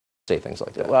say things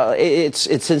like that. Well, it's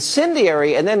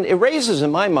incendiary, and then it raises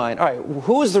in my mind, all right,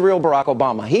 who is the real Barack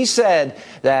Obama? He said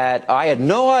that I had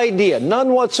no idea,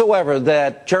 none whatsoever,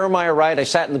 that Jeremiah Wright, I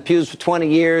sat in the pews for 20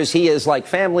 years, he is like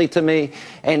family to me,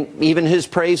 and even his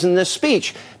praise in this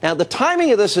speech. Now, the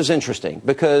timing of this is interesting,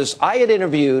 because I had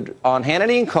interviewed on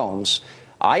Hannity and Combs,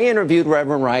 I interviewed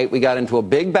Reverend Wright. We got into a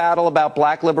big battle about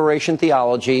black liberation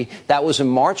theology. That was in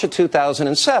March of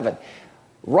 2007.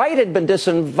 Wright had been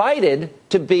disinvited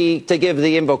to give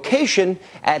the invocation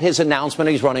at his announcement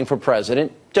he's running for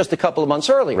president just a couple of months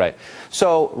earlier. Right.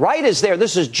 So Wright is there.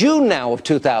 This is June now of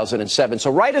 2007.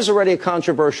 So Wright is already a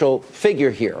controversial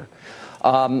figure here.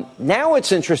 Now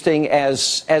it's interesting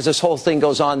as this whole thing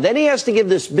goes on. Then he has to give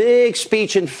this big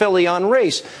speech in Philly on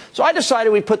race. So I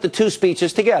decided we'd put the two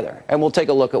speeches together, and we'll take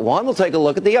a look at one, we'll take a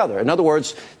look at the other. In other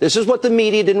words, this is what the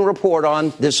media didn't report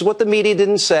on. This is what the media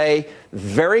didn't say.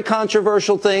 Very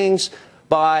controversial things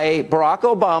by Barack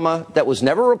Obama that was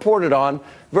never reported on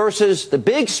versus the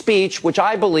big speech, which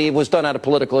I believe was done out of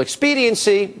political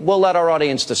expediency. We'll let our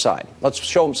audience decide. Let's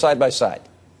show them side by side.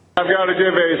 I've got to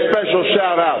give a special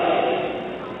shout out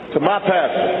to my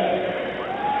pastor,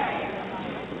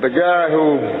 the guy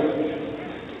who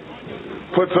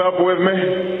puts up with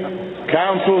me,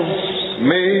 counsels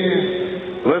me,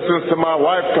 listens to my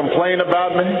wife complain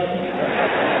about me.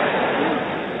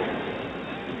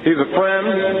 He's a friend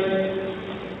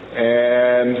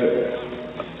and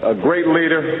a great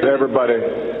leader. Everybody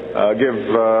give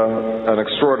an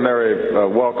extraordinary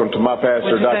welcome to my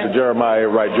pastor, Dr. Jeremiah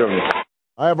Wright, Jr.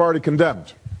 I have already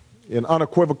condemned in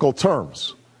unequivocal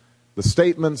terms the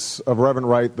statements of Reverend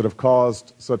Wright that have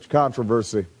caused such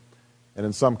controversy and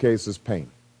in some cases pain.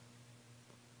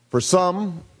 For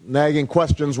some, nagging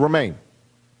questions remain.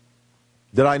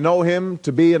 Did I know him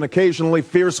to be an occasionally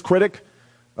fierce critic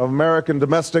of American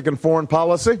domestic and foreign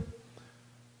policy?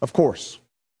 Of course.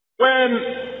 When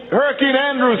Hurricane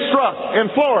Andrew struck in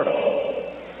Florida,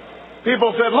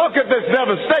 people said, look at this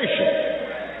devastation.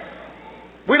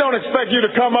 We don't expect you to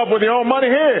come up with your own money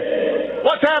here.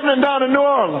 What's happening down in New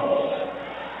Orleans?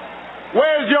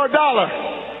 Where's your dollar?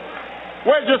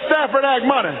 Where's your Stafford Act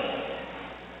money?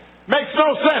 Makes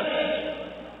no sense.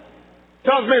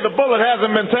 Tells me the bullet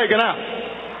hasn't been taken out.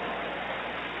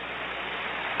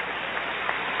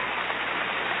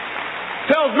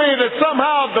 Tells me that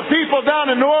somehow the people down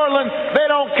in New Orleans, they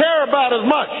don't care about as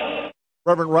much.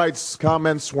 Reverend Wright's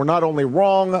comments were not only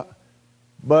wrong,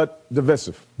 but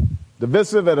divisive.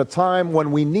 Divisive at a time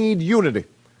when we need unity,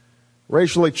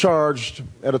 racially charged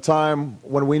at a time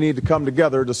when we need to come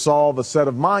together to solve a set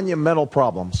of monumental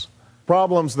problems,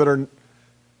 problems that are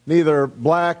neither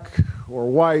black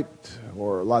or white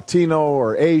or Latino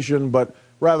or Asian, but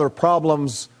rather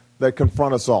problems that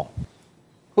confront us all.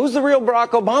 Who's the real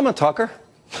Barack Obama, Tucker?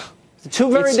 Two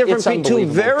very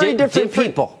different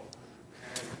people.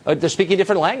 They're speaking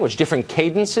different language, different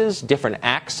cadences, different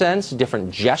accents, different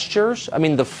gestures. I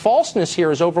mean, the falseness here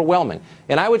is overwhelming.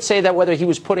 And I would say that whether he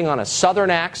was putting on a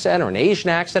Southern accent or an Asian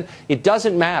accent, it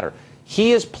doesn't matter.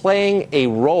 He is playing a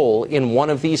role in one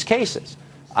of these cases.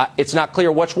 It's not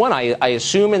clear which one. I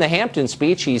assume in the Hampton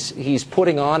speech he's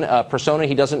putting on a persona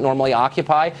he doesn't normally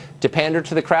occupy to pander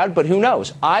to the crowd, but who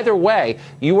knows? Either way,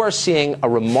 you are seeing a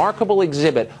remarkable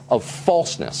exhibit of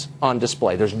falseness on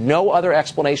display. There's no other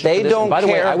explanation for this. And by the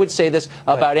way, I would say this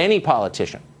about any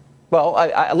politician. Well,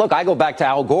 look, I go back to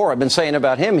Al Gore. I've been saying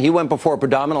about him, he went before a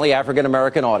predominantly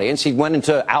African-American audience. He went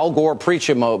into Al Gore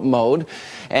preacher mode,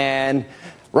 and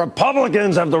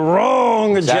Republicans have the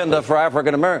wrong agenda for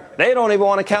African Americans. They don't even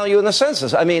want to count you in the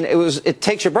census. I mean, it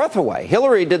takes your breath away.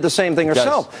 Hillary did the same thing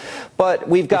herself. But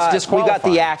we've got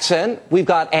the accent, we've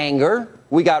got anger,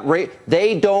 we got rape.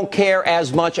 They don't care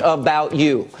as much about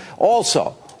you.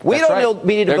 Also, we don't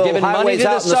need to build highways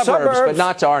out in the suburbs, but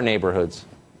not to our neighborhoods.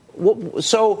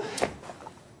 So,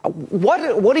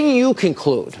 what do you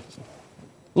conclude?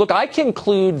 Look, I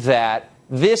conclude that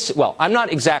well, I'm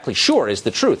not exactly sure is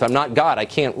the truth. I'm not God. I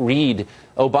can't read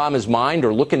Obama's mind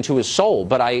or look into his soul.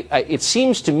 But it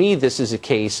seems to me this is a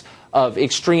case of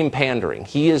extreme pandering.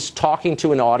 He is talking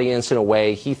to an audience in a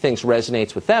way he thinks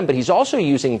resonates with them, but he's also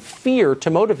using fear to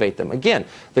motivate them. Again,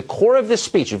 the core of this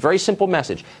speech, a very simple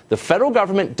message. The federal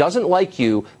government doesn't like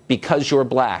you because you're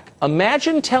black.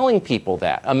 Imagine telling people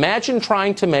that. Imagine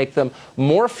trying to make them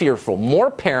more fearful,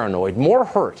 more paranoid, more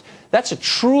hurt. That's a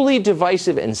truly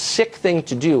divisive and sick thing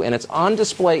to do, and it's on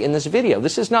display in this video.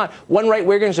 This is not one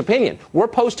right-winger's opinion. We're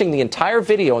posting the entire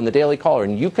video on the Daily Caller,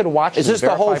 and you can watch it. Is this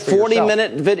the whole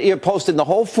 40-minute video? You're posting the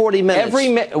whole 40 minutes?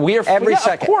 Every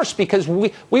second. Of course, because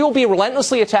we will be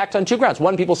relentlessly attacked on two grounds.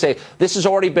 One, people say, this has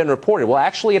already been reported. Well,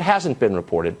 actually, it hasn't been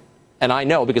reported. and I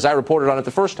know because I reported on it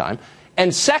the first time.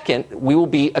 And second, we will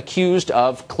be accused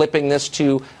of clipping this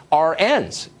to our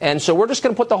ends. And so we're just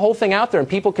going to put the whole thing out there and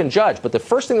people can judge. But the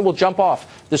first thing that will jump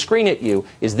off the screen at you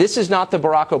is this is not the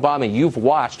Barack Obama you've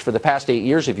watched for the past 8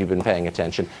 years if you've been paying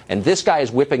attention. And this guy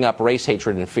is whipping up race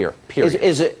hatred and fear, period.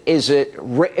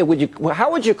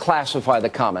 How would you classify the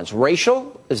comments?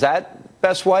 Racial? Is that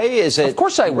best way? Is it? Of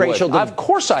course I would. Racial? Of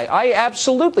course I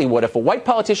absolutely would. If a white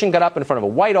politician got up in front of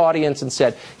a white audience and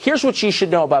said, here's what you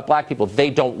should know about black people, they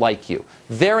don't like you.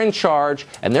 They're in charge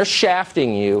and they're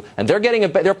shafting you and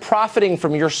they're profiting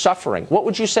from your suffering. What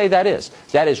would you say that is?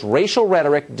 That is racial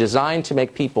rhetoric designed to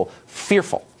make people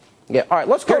fearful. Yeah. All right.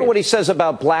 Let's go to what he says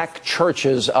about black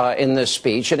churches in this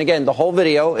speech. And again, the whole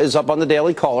video is up on the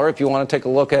Daily Caller if you want to take a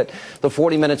look at the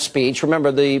 40-minute speech.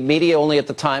 Remember, the media only at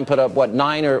the time put up, what,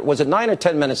 9 or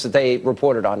 10 minutes that they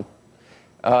reported on?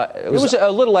 It was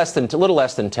a little less than 10. Little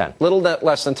less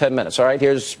than 10 minutes. All right.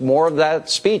 Here's more of that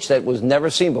speech that was never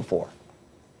seen before.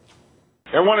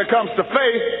 And when it comes to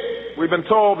faith, we've been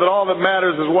told that all that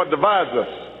matters is what divides us.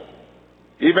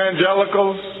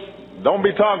 Evangelicals, don't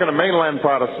be talking to mainland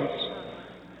Protestants.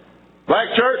 Black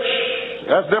church,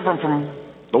 that's different from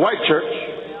the white church.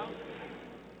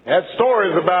 Had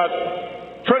stories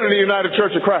about Trinity United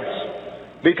Church of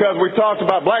Christ because we talked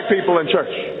about black people in church.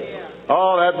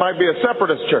 Oh, that might be a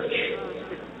separatist church.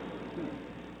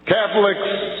 Catholics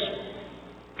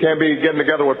can't be getting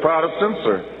together with Protestants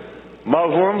or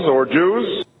Muslims or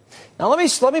Jews. Now, let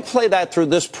me play that through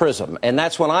this prism. And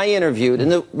that's when I interviewed.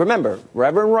 And remember,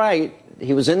 Reverend Wright,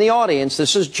 he was in the audience.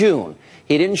 This is June.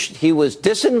 He was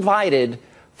disinvited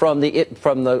from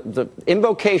the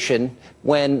invocation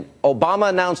when Obama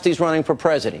announced he's running for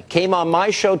president. Came on my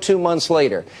show 2 months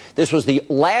later. This was the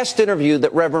last interview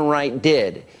that Reverend Wright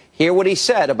did. Hear what he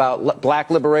said about black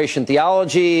liberation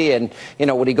theology and, you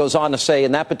know, what he goes on to say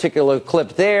in that particular clip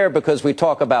there, because we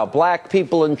talk about black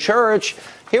people in church.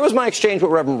 Here was my exchange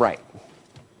with Reverend Wright.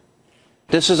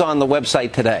 This is on the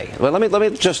website today. Well, let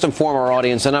me just inform our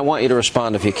audience, and I want you to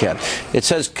respond if you can. It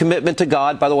says commitment to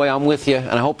God. By the way, I'm with you,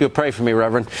 and I hope you'll pray for me,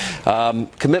 Reverend.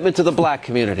 Commitment to the black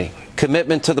community.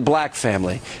 Commitment to the black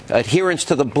family. Adherence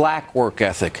to the black work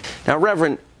ethic. Now,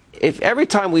 Reverend, if every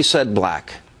time we said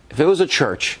black, if it was a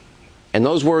church, and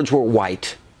those words were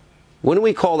white, wouldn't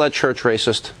we call that church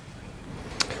racist?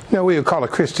 No, we would call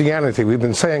it Christianity. We've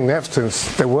been saying that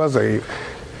since there was a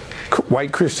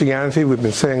white Christianity. We've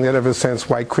been saying that ever since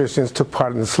white Christians took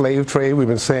part in the slave trade. We've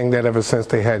been saying that ever since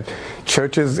they had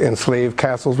churches in slave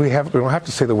castles. We don't have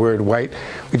to say the word white.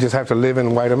 We just have to live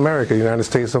in white America, United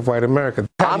States of white America.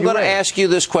 I'm going to ask you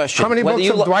this question. How many books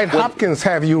of Dwight Hopkins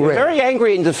have you read? You're very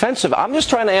angry and defensive. I'm just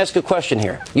trying to ask a question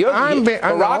here.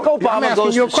 Barack Obama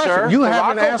goes to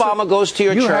Obama goes to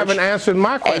your church. You haven't answered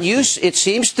my question. And it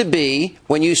seems to be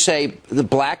when you say the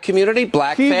black community,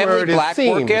 black family, black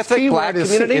work ethic, black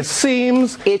community. It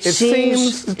seems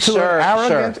to an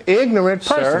arrogant, ignorant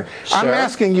person. I'm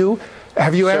asking you.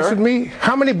 Have you answered me?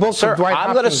 How many books of Dwight Hopkins have you read?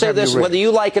 I'm going to say this, whether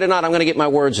you like it or not, I'm going to get my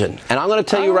words in. And I'm going to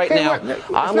tell you right now,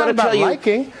 I'm going to tell you,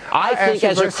 I think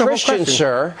as a Christian,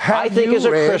 sir, I think as a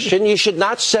Christian, you should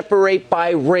not separate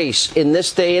by race in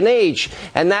this day and age.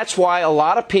 And that's why a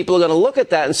lot of people are going to look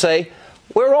at that and say,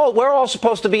 we're all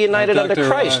supposed to be united under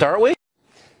Christ, aren't we?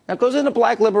 Now, it goes into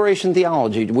black liberation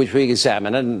theology, which we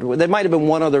examine. And there might have been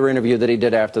one other interview that he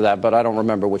did after that, but I don't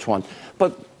remember which one.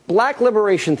 But black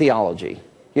liberation theology,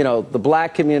 you know, the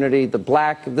black community, the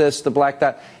black this, the black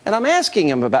that. And I'm asking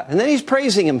him about, and then he's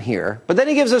praising him here, but then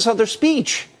he gives this other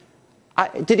speech.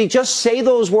 Did he just say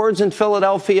those words in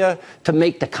Philadelphia to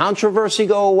make the controversy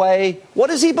go away? What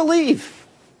does he believe?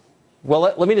 Well,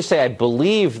 let me just say, I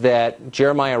believe that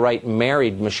Jeremiah Wright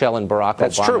married Michelle and Barack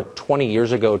Obama 20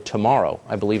 years ago tomorrow.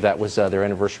 I believe that was their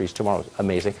anniversaries tomorrow.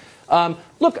 Amazing.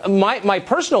 Look, my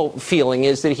personal feeling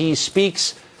is that he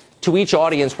speaks to each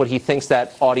audience what he thinks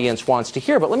that audience wants to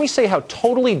hear. But let me say how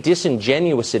totally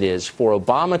disingenuous it is for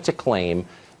Obama to claim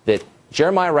that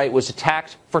Jeremiah Wright was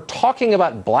attacked for talking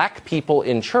about black people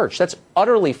in church. That's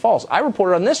utterly false. I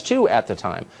reported on this, too, at the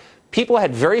time. People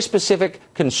had very specific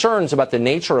concerns about the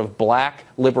nature of black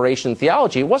liberation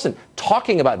theology. It wasn't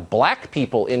talking about black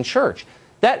people in church.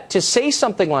 That to say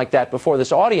something like that before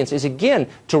this audience is, again,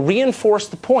 to reinforce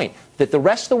the point that the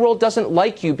rest of the world doesn't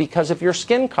like you because of your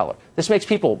skin color. This makes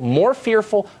people more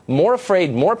fearful, more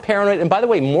afraid, more paranoid, and, by the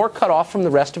way, more cut off from the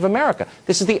rest of America.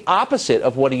 This is the opposite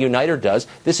of what a uniter does.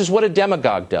 This is what a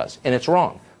demagogue does, and it's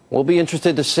wrong. We'll be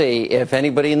interested to see if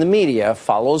anybody in the media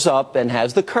follows up and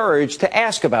has the courage to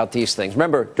ask about these things.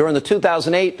 Remember, during the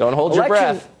 2008 Don't hold your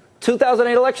breath.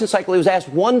 2008 election cycle, he was asked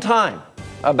one time,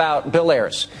 about Bill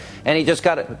Ayers. And he just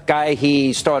got a guy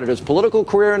he started his political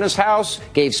career in his house,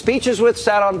 gave speeches with,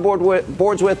 sat on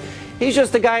boards with. He's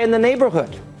just a guy in the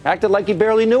neighborhood. Acted like he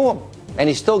barely knew him. And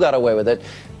he still got away with it.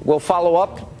 We'll follow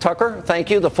up. Tucker, thank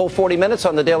you. The full 40 minutes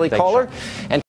on the Daily Caller. And